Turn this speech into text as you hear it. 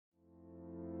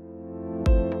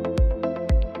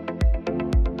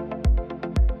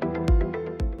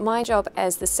My job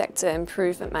as the Sector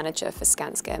Improvement Manager for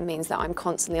Skanska means that I'm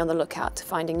constantly on the lookout to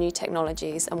finding new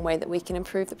technologies and ways that we can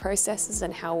improve the processes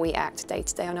and how we act day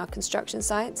to day on our construction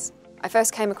sites. I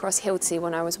first came across Hilti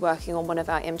when I was working on one of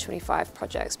our M25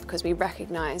 projects because we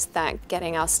recognised that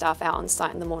getting our staff out on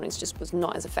site in the mornings just was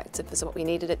not as effective as what we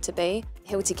needed it to be.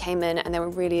 Hilti came in and they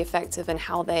were really effective in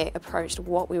how they approached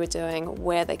what we were doing,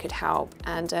 where they could help,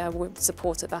 and were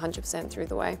supportive 100% through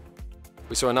the way.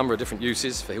 We saw a number of different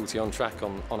uses for Hilti On Track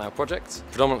on our project,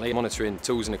 predominantly monitoring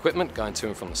tools and equipment going to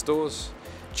and from the stores,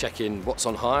 checking what's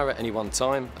on hire at any one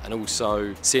time, and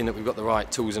also seeing that we've got the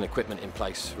right tools and equipment in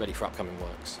place ready for upcoming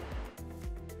works.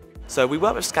 So we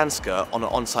worked with Skanska on an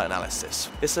on-site analysis.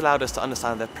 This allowed us to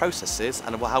understand their processes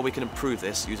and how we can improve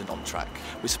this using OnTrack.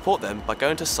 We support them by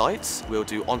going to sites, we'll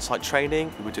do on-site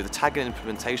training, we'll do the tagging and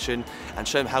implementation, and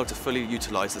show them how to fully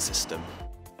utilise the system.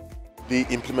 The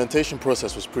implementation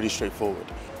process was pretty straightforward.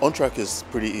 OnTrack is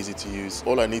pretty easy to use.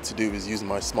 All I need to do is use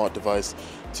my smart device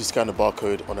to scan a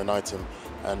barcode on an item,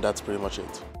 and that's pretty much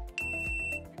it.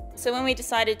 So when we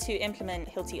decided to implement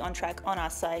Hilti On Track on our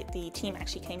site, the team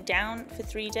actually came down for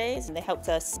 3 days and they helped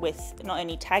us with not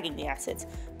only tagging the assets,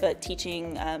 but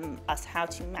teaching us how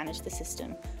to manage the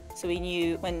system. So we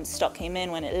knew when stock came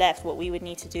in, when it left, what we would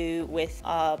need to do with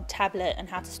our tablet and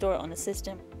how to store it on the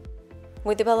system.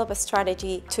 We developed a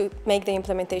strategy to make the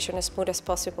implementation as smooth as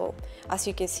possible. As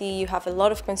you can see, you have a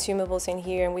lot of consumables in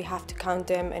here and we have to count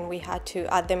them and we had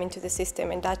to add them into the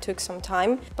system, and that took some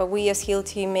time. But we as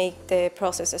Hilti make the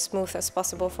process as smooth as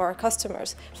possible for our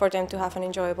customers, for them to have an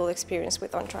enjoyable experience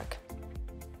with OnTrack.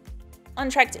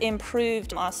 OnTrack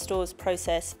improved our store's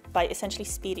process by essentially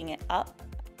speeding it up.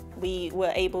 We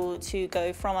were able to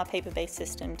go from our paper-based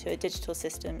system to a digital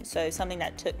system, so something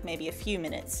that took maybe a few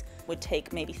minutes would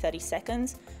take maybe 30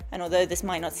 seconds. And although this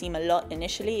might not seem a lot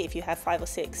initially, if you have 5 or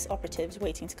 6 operatives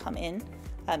waiting to come in,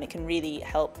 it can really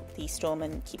help the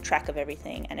storeman keep track of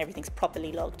everything and everything's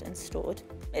properly logged and stored.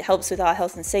 It helps with our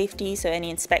health and safety, so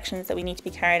any inspections that we need to be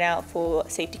carried out for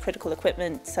safety critical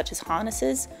equipment such as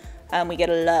harnesses, we get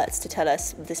alerts to tell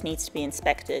us this needs to be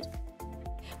inspected.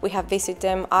 We have visited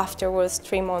them afterwards,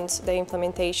 3 months the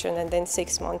implementation and then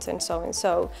 6 months and so and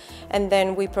so. And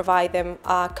then we provide them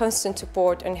constant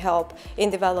support and help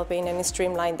in developing and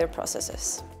streamline their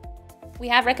processes. We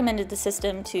have recommended the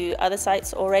system to other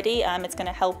sites already. It's going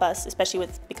to help us, especially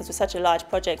because we're such a large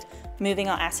project, moving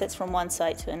our assets from one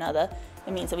site to another.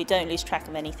 It means that we don't lose track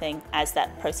of anything as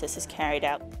that process is carried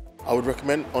out. I would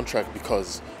recommend OnTrack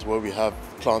because it's where we have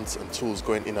plants and tools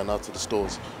going in and out of the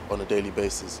stores on a daily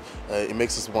basis. It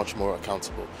makes us much more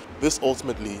accountable. This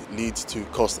ultimately leads to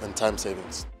cost and time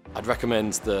savings. I'd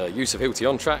recommend the use of Hilti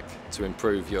On Track to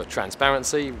improve your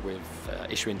transparency with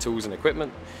issuing tools and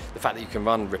equipment, the fact that you can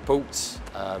run reports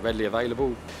readily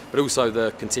available, but also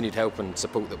the continued help and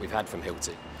support that we've had from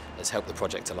Hilti has helped the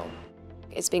project along.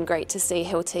 It's been great to see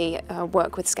Hilti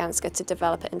work with Skanska to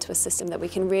develop it into a system that we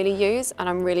can really use, and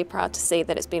I'm really proud to see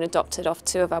that it's been adopted off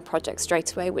 2 of our projects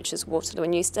straight away, which is Waterloo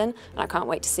and Euston, and I can't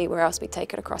wait to see where else we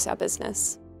take it across our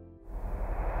business.